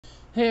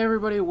Hey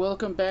everybody,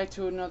 welcome back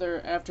to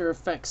another After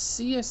Effects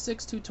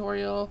CS6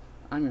 tutorial.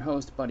 I'm your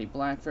host, Buddy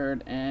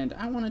Blackford, and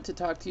I wanted to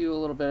talk to you a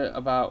little bit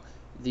about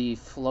the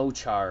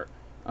flowchart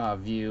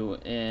view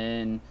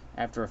in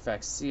After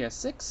Effects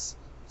CS6.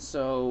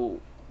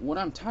 So what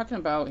I'm talking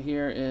about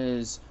here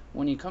is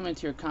when you come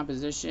into your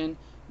composition,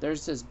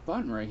 there's this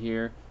button right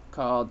here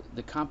called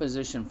the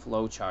composition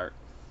flowchart.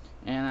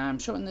 And I'm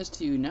showing this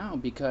to you now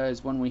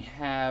because when we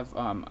have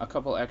a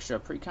couple extra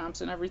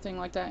pre-comps and everything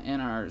like that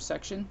in our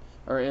section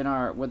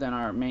or within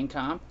our main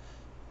comp,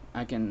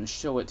 I can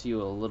show it to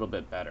you a little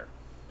bit better.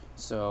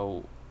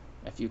 So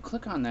if you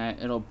click on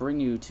that, it'll bring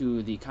you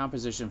to the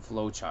composition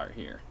flowchart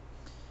here.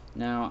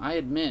 Now I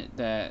admit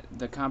that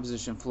the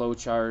composition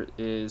flowchart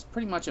is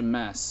pretty much a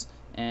mess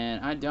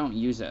and I don't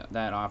use it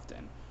that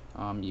often.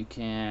 You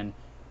can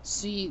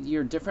see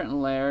your different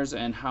layers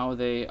and how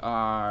they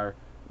are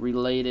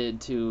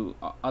related to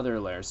other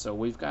layers. So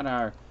we've got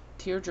our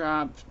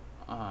teardrop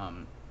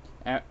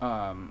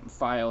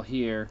file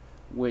here,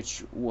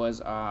 which was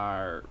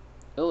our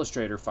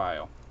Illustrator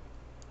file,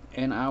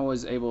 and I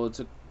was able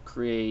to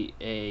create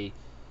a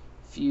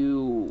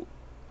few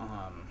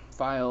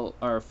file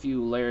or a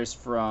few layers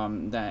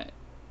from that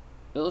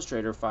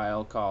Illustrator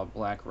file called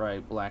black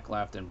right, black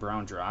left, and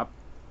brown drop.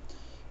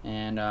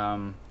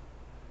 And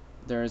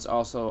there's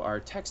also our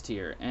text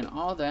here, and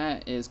all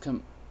that is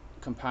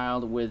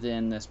compiled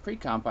within this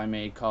pre-comp I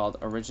made called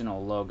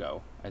original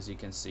logo, as you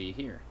can see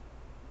here.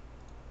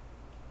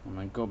 I'm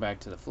going to go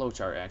back to the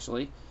flowchart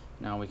actually.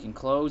 Now we can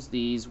close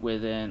these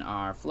within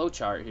our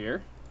flowchart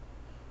here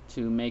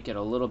to make it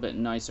a little bit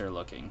nicer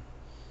looking.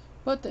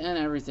 But then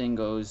everything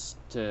goes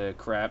to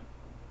crap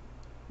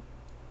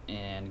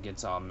and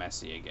gets all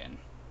messy again.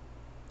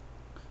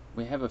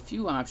 We have a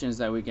few options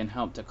that we can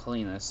help to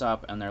clean this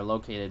up, and they're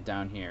located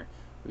down here.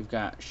 We've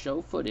got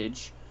show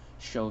footage,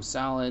 show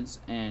solids,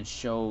 and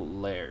show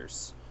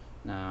layers.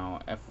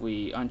 Now if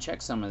we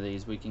uncheck some of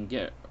these, we can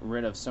get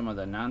rid of some of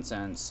the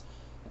nonsense,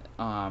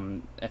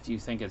 if you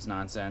think it's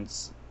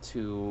nonsense,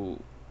 to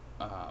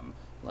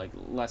like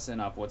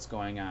lessen up what's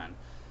going on.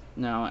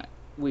 Now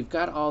we've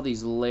got all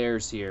these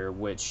layers here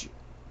which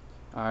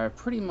are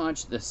pretty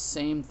much the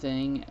same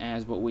thing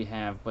as what we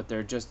have, but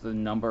they're just the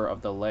number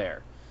of the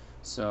layer.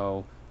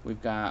 So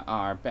we've got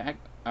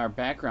our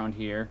background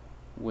here,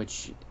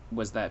 which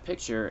was that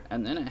picture,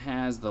 and then it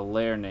has the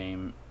layer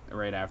name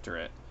right after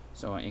it.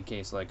 So in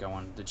case like I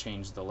wanted to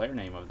change the layer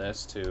name of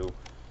this to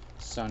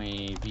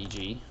Sunny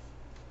BG,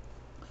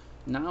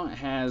 now it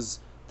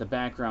has the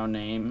background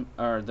name,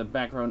 or the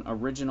background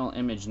original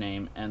image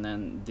name, and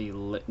then the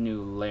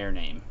new layer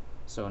name.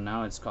 So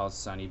now it's called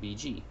Sunny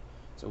BG.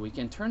 So we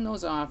can turn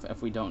those off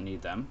if we don't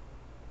need them,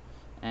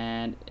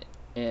 and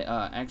it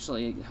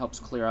actually helps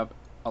clear up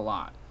a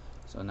lot.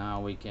 So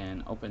now we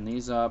can open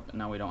these up.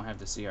 Now we don't have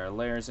to see our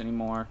layers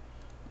anymore.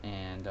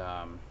 And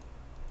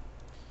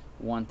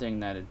one thing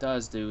that it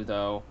does do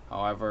though,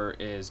 however,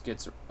 is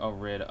gets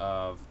rid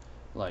of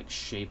like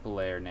shape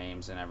layer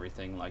names and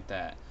everything like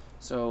that.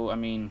 So I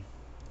mean,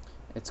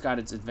 it's got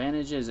its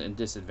advantages and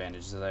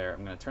disadvantages there.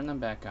 I'm going to turn them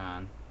back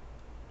on.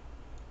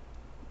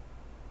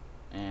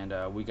 And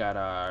we got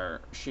our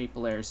shape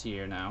layers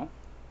here now.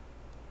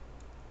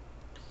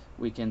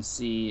 We can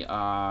see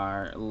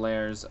our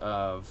layers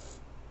of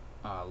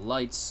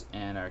lights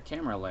and our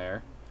camera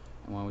layer,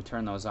 and when we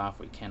turn those off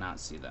we cannot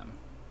see them.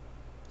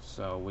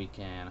 So we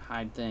can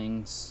hide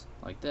things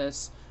like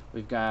this.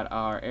 We've got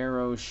our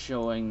arrows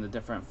showing the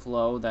different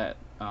flow that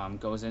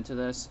goes into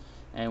this,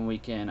 and we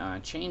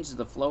can change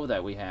the flow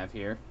that we have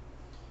here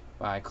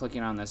by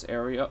clicking on this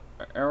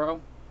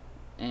arrow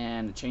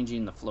and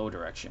changing the flow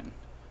direction.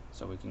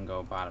 So we can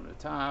go bottom to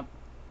top,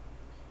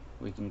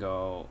 we can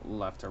go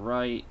left to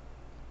right,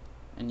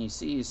 and you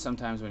see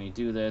sometimes when you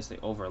do this they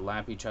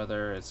overlap each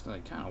other. It's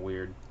like kind of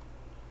weird,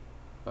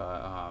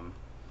 but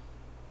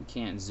you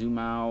can't zoom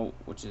out,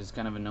 which is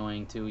kind of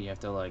annoying too. You have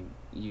to like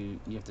you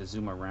have to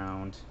zoom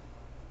around.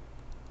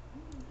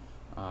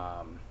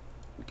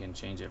 We can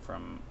change it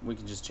from, we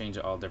can just change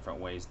it all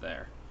different ways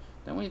there.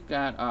 Then we've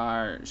got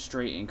our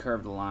straight and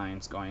curved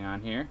lines going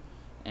on here,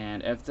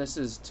 and if this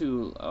is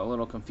a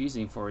little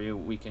confusing for you,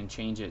 we can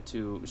change it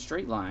to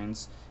straight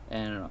lines,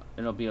 and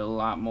it'll be a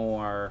lot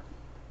more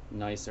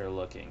nicer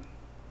looking,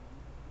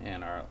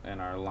 and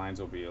our lines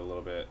will be a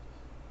little bit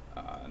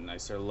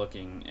nicer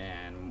looking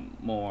and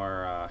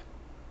more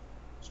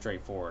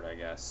straightforward, I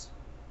guess.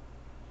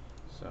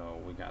 So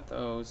we got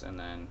those, and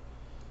then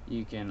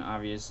you can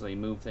obviously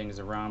move things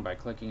around by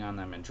clicking on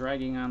them and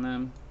dragging on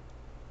them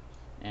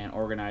and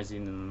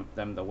organizing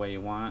them the way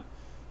you want.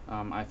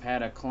 I've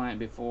had a client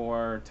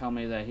before tell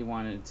me that he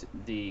wanted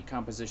the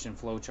composition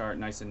flowchart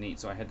nice and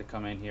neat, so I had to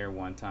come in here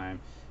one time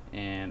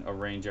and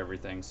arrange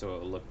everything so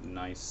it looked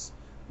nice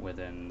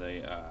within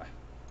the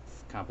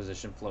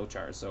composition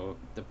flowchart, so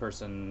the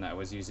person that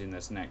was using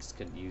this next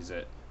could use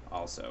it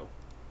also.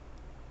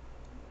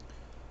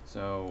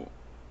 So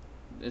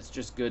it's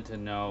just good to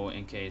know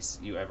in case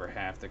you ever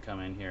have to come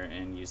in here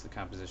and use the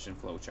composition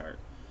flowchart.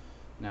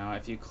 Now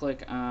if you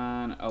click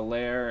on a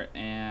layer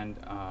and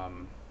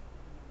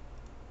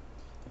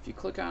if you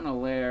click on a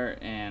layer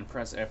and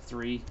press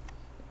F3,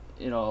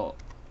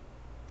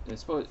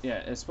 it's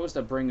supposed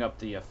to bring up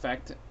the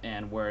effect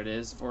and where it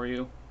is for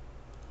you.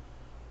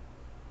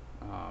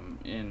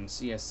 In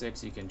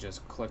CS6 you can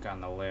just click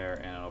on the layer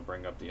and it'll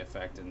bring up the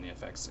effect in the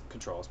effects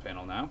controls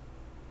panel now.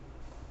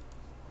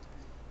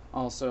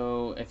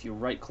 Also, if you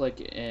right click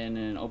in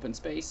an open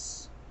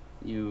space,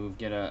 you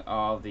get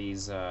all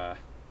these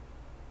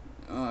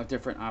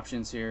different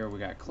options here. We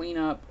got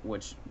cleanup,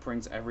 which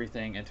brings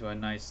everything into a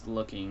nice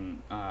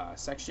looking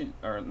section,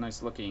 or a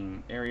nice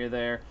looking area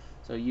there.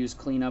 So use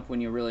cleanup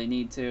when you really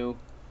need to.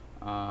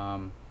 We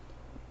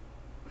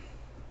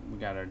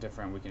got our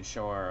different, we can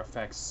show our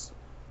effects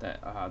that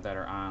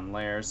are on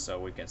layers, so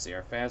we can see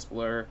our fast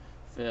blur,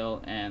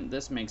 fill, and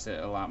this makes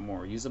it a lot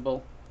more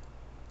usable.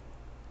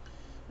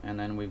 And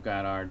then we've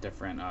got our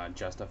different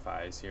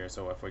justifies here.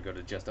 So if we go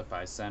to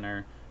justify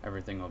center,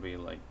 everything will be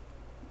like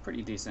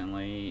pretty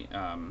decently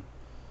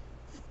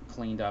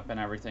cleaned up and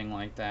everything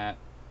like that.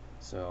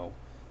 So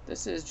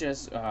this is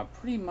just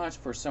pretty much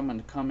for someone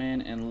to come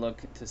in and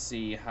look to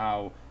see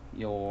how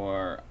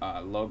your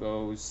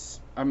logos,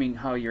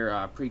 how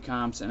your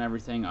pre-comps and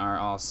everything are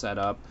all set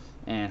up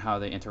and how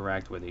they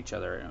interact with each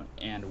other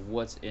and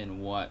what's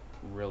in what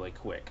really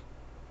quick.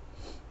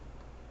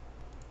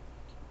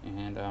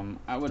 And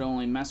I would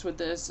only mess with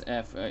this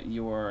if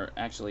you're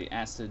actually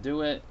asked to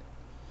do it,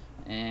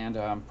 and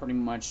pretty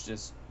much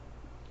just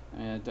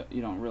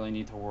you don't really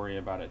need to worry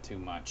about it too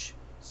much.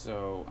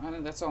 So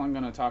that's all I'm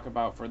going to talk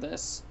about for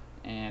this,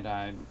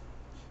 and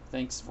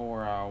thanks for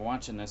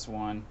watching this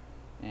one.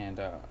 And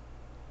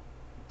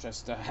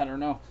I don't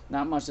know,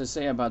 not much to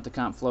say about the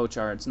comp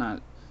flowchart. It's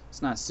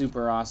not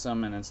super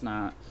awesome, and it's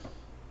not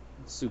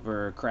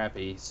super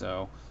crappy.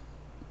 So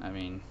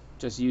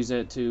just use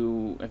it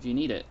if you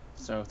need it.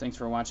 So thanks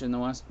for watching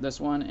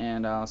this one,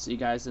 and I'll see you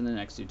guys in the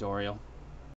next tutorial.